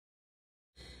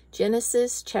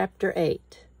Genesis chapter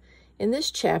 8. In this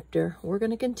chapter, we're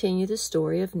going to continue the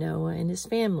story of Noah and his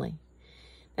family.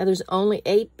 Now, there's only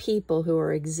 8 people who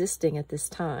are existing at this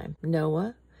time.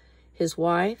 Noah, his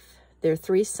wife, their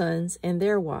 3 sons, and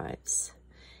their wives.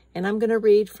 And I'm going to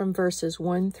read from verses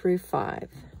 1 through 5.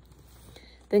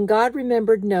 Then God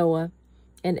remembered Noah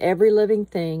and every living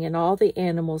thing and all the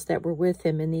animals that were with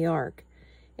him in the ark.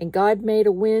 And God made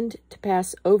a wind to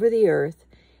pass over the earth,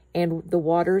 and the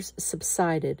waters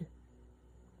subsided.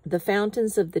 The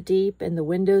fountains of the deep and the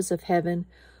windows of heaven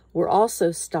were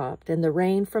also stopped, and the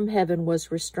rain from heaven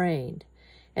was restrained,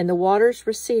 and the waters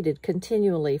receded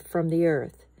continually from the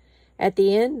earth. At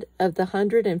the end of the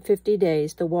 150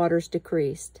 days the waters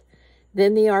decreased.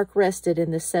 Then the ark rested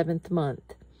in the 7th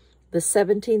month, the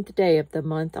 17th day of the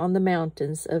month, on the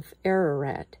mountains of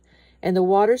Ararat. And the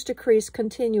waters decreased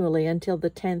continually until the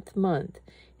 10th month.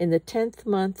 In the 10th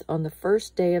month, on the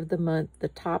 1st day of the month, the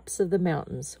tops of the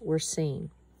mountains were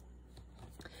seen.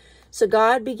 So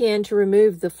God began to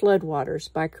remove the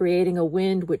floodwaters by creating a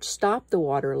wind which stopped the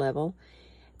water level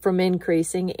from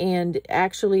increasing, and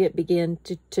actually it began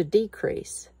to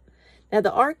decrease. Now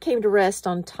the ark came to rest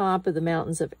on top of the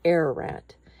mountains of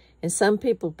Ararat. And some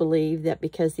people believe that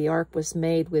because the ark was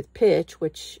made with pitch,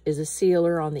 which is a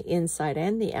sealer on the inside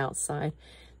and the outside,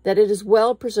 that it is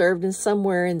well preserved and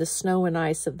somewhere in the snow and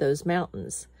ice of those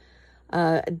mountains.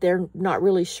 They're not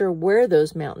really sure where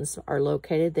those mountains are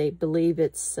located. They believe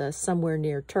it's somewhere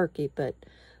near Turkey, but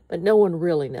no one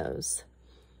really knows.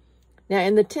 Now,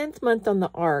 in the 10th month on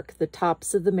the ark, the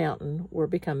tops of the mountain were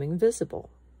becoming visible.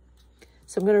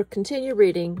 So I'm going to continue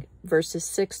reading verses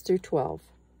 6 through 12.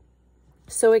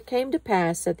 So it came to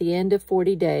pass at the end of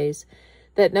 40 days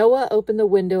that Noah opened the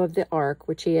window of the ark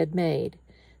which he had made.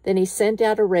 Then he sent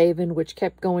out a raven which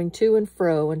kept going to and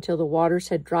fro until the waters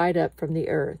had dried up from the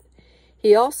earth.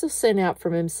 He also sent out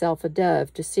from himself a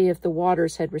dove to see if the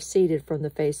waters had receded from the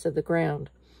face of the ground.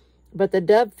 But the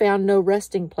dove found no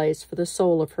resting place for the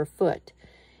sole of her foot.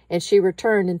 And she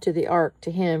returned into the ark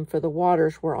to him, for the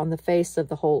waters were on the face of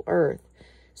the whole earth.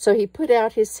 So he put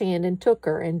out his hand and took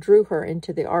her and drew her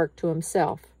into the ark to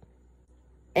himself.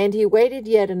 And he waited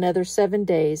yet another 7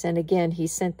 days, and again he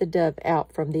sent the dove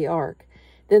out from the ark.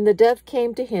 Then the dove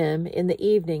came to him in the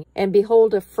evening, and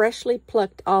behold, a freshly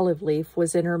plucked olive leaf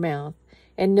was in her mouth.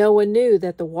 And Noah knew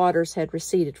that the waters had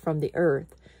receded from the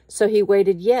earth. So he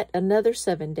waited yet another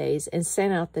 7 days, and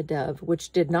sent out the dove,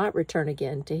 which did not return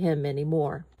again to him any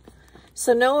more.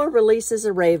 So Noah releases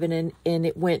a raven, and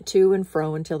it went to and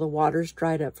fro until the waters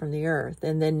dried up from the earth.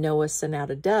 And then Noah sent out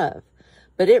a dove,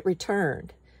 but it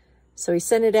returned. So he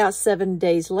sent it out 7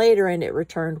 days later, and it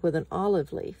returned with an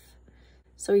olive leaf.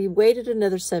 So he waited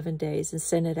another 7 days and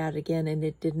sent it out again, and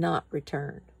it did not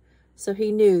return. So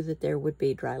he knew that there would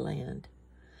be dry land.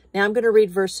 Now I'm going to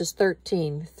read verses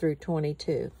 13 through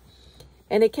 22.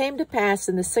 And it came to pass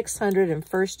in the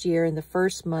 601st year, in the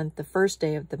 1st month, the 1st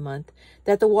day of the month,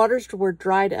 that the waters were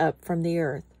dried up from the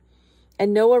earth.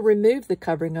 And Noah removed the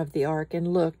covering of the ark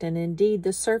and looked, and indeed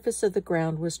the surface of the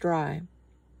ground was dry.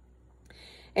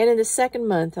 And in the 2nd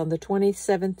month, on the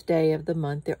 27th day of the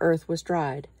month, the earth was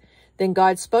dried. Then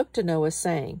God spoke to Noah,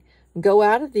 saying, Go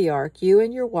out of the ark, you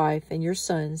and your wife and your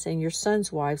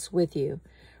sons wives with you.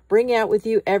 Bring out with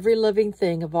you every living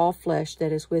thing of all flesh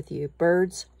that is with you,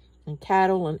 birds and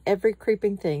cattle and every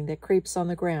creeping thing that creeps on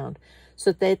the ground,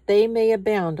 so that they may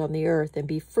abound on the earth and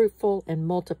be fruitful and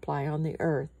multiply on the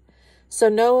earth. So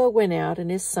Noah went out,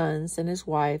 and his sons and his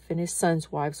wife and his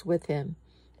sons' wives with him.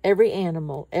 Every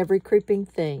animal, every creeping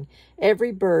thing,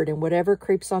 every bird, and whatever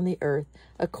creeps on the earth,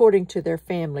 according to their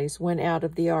families, went out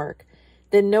of the ark.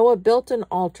 Then Noah built an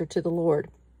altar to the Lord,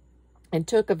 and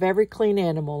took of every clean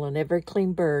animal and every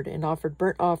clean bird, and offered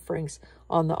burnt offerings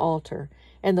on the altar.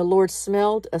 And the Lord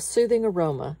smelled a soothing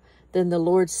aroma. Then the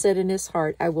Lord said in his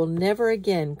heart, I will never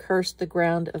again curse the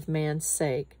ground of man's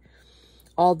sake,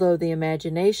 although the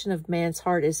imagination of man's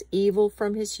heart is evil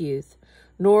from his youth.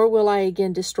 Nor will I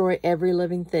again destroy every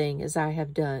living thing as I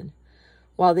have done.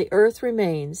 While the earth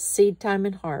remains, seed time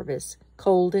and harvest,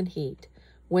 cold and heat,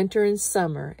 winter and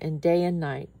summer, and day and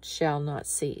night shall not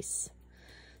cease.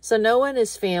 So Noah and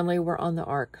his family were on the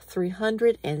ark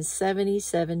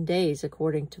 377 days,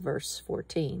 according to verse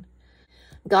 14.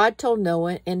 God told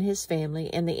Noah and his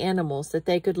family and the animals that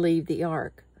they could leave the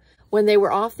ark. When they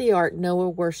were off the ark, Noah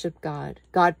worshiped God.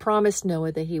 God promised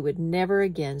Noah that he would never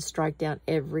again strike down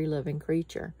every living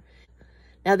creature.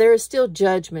 Now there is still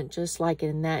judgment, just like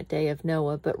in that day of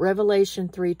Noah, but Revelation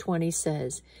 3:20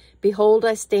 says, Behold,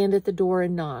 I stand at the door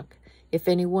and knock. If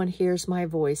anyone hears my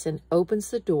voice and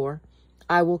opens the door,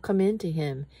 I will come in to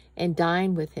him and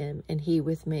dine with him and he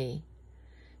with me.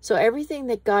 So everything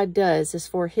that God does is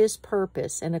for his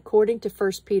purpose, and according to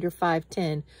 1 Peter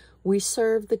 5:10, we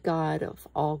serve the God of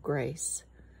all grace.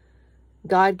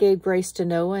 God gave grace to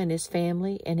Noah and his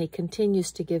family, and he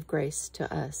continues to give grace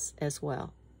to us as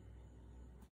well.